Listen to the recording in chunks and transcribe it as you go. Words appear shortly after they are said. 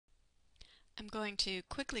I'm going to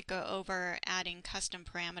quickly go over adding custom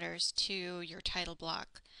parameters to your title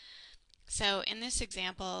block. So in this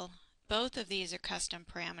example, both of these are custom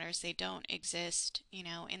parameters. They don't exist,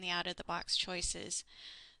 in the out-of-the-box choices.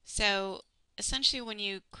 So essentially when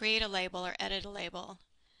you create a label or edit a label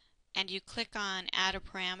and you click on add a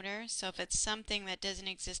parameter, so if it's something that doesn't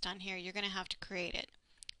exist on here, you're going to have to create it.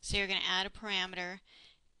 So you're going to add a parameter.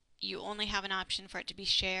 You only have an option for it to be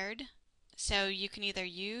shared. So you can either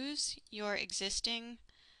use your existing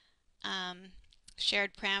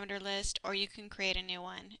shared parameter list, or you can create a new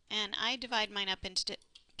one. And I divide mine up into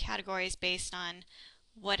categories based on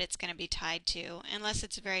what it's going to be tied to, unless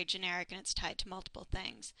it's very generic and it's tied to multiple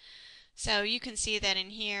things. So you can see that in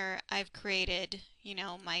here I've created,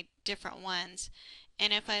 my different ones.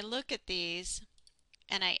 And if I look at these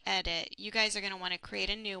and I edit, you guys are going to want to create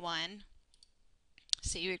a new one.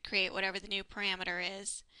 So you would create whatever the new parameter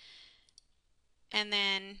is, and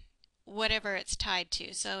then whatever it's tied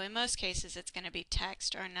to. So in most cases it's going to be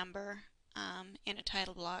text or a number in a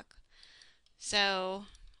title block. So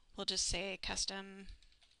we'll just say custom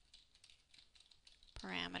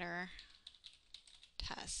parameter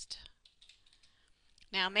test.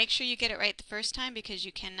 Now make sure you get it right the first time, because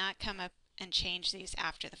you cannot come up and change these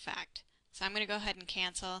after the fact. So I'm going to go ahead and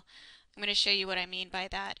cancel. I'm going to show you what I mean by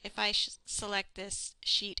that. If I select this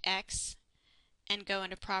sheet X and go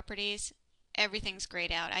into properties, everything's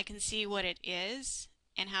grayed out. I can see what it is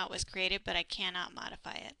and how it was created, but I cannot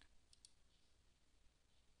modify it.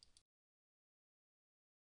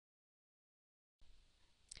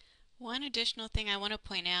 One additional thing I want to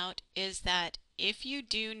point out is that if you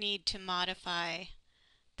do need to modify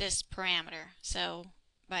this parameter, so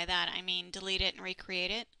by that I mean delete it and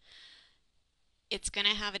recreate it, it's going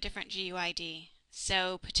to have a different GUID.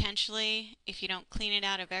 So potentially, if you don't clean it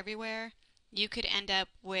out of everywhere, you could end up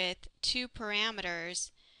with two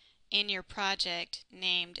parameters in your project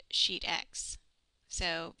named Sheet X.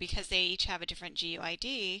 So because they each have a different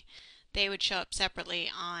GUID, they would show up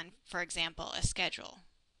separately on, for example, a schedule.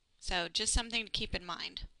 So just something to keep in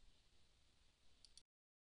mind.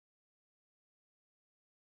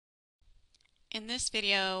 In this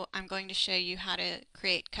video, I'm going to show you how to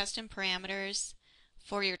create custom parameters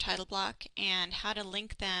for your title block and how to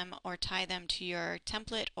link them or tie them to your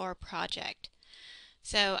template or project.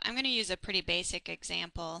 So I'm going to use a pretty basic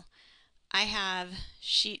example. I have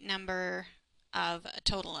sheet number of a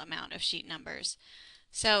total amount of sheet numbers.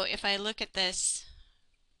 So if I look at this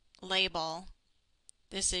label,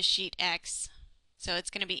 this is sheet X, so it's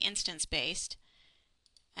going to be instance based,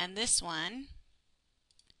 and this one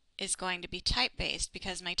is going to be type based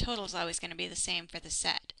because my total is always going to be the same for the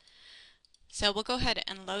set. So we'll go ahead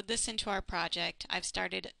and load this into our project. I've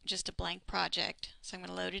started just a blank project, so I'm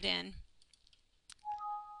going to load it in.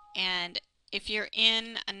 And if you're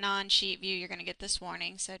in a non-sheet view, you're going to get this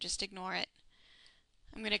warning, so just ignore it.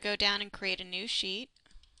 I'm going to go down and create a new sheet,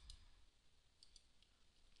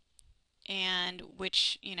 and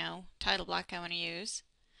which, title block I want to use.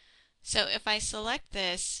 So if I select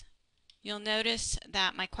this, you'll notice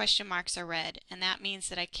that my question marks are red, and that means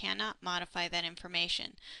that I cannot modify that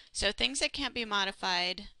information. So things that can't be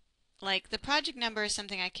modified, like the project number, is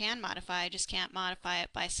something I can modify. I just can't modify it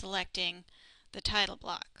by selecting the title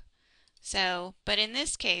block. So, but in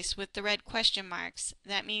this case, with the red question marks,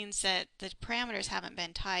 that means that the parameters haven't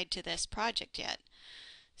been tied to this project yet.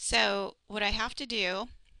 So what I have to do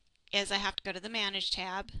is I have to go to the Manage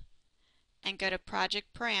tab and go to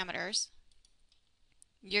Project Parameters.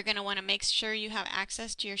 You're going to want to make sure you have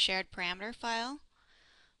access to your shared parameter file.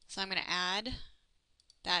 So I'm going to add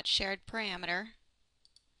that shared parameter,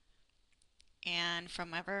 and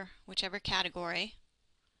from whichever category.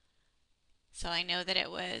 So I know that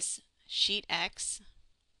it was sheet X,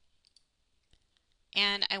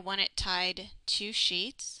 and I want it tied to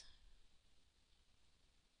sheets.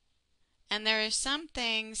 And there are some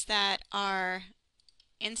things that are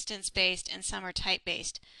instance based and some are type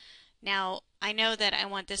based. Now I know that I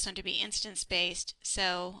want this one to be instance based,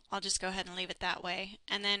 so I'll just go ahead and leave it that way.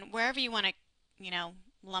 And then wherever you want to,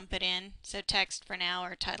 lump it in, so text for now,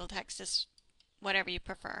 or title text, is whatever you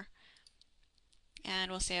prefer.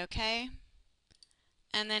 And we'll say OK.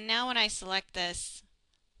 And then now when I select this,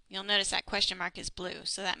 you'll notice that question mark is blue,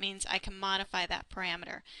 so that means I can modify that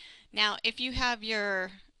parameter. Now if you have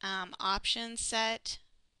your options set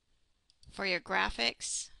for your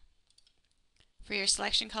graphics, for your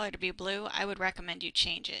selection color to be blue, I would recommend you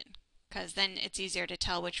change it, because then it's easier to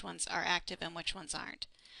tell which ones are active and which ones aren't.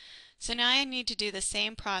 So now I need to do the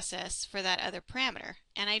same process for that other parameter,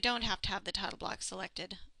 and I don't have to have the title block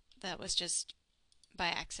selected. That was just by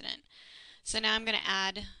accident. So now I'm going to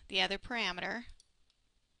add the other parameter,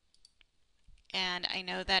 and I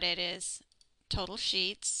know that it is total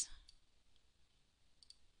sheets.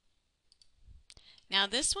 Now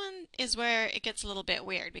this one is where it gets a little bit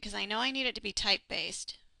weird because I know I need it to be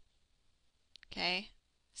type-based. Okay,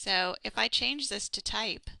 so if I change this to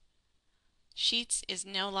type, sheets is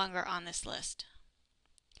no longer on this list.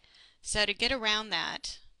 So to get around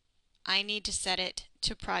that, I need to set it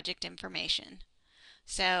to project information.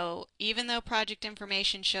 So even though project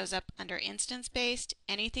information shows up under instance-based,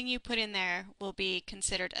 anything you put in there will be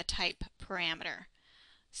considered a type parameter.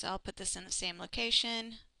 So I'll put this in the same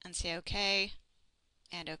location and say OK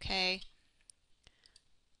and OK.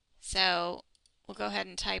 So we'll go ahead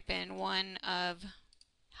and type in one of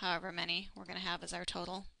however many we're going to have as our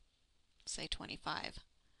total, say 25.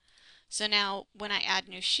 So now when I add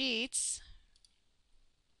new sheets,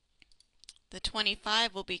 the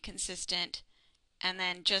 25 will be consistent, and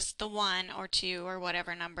then just the 1 or 2 or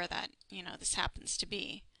whatever number that, this happens to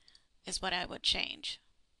be is what I would change.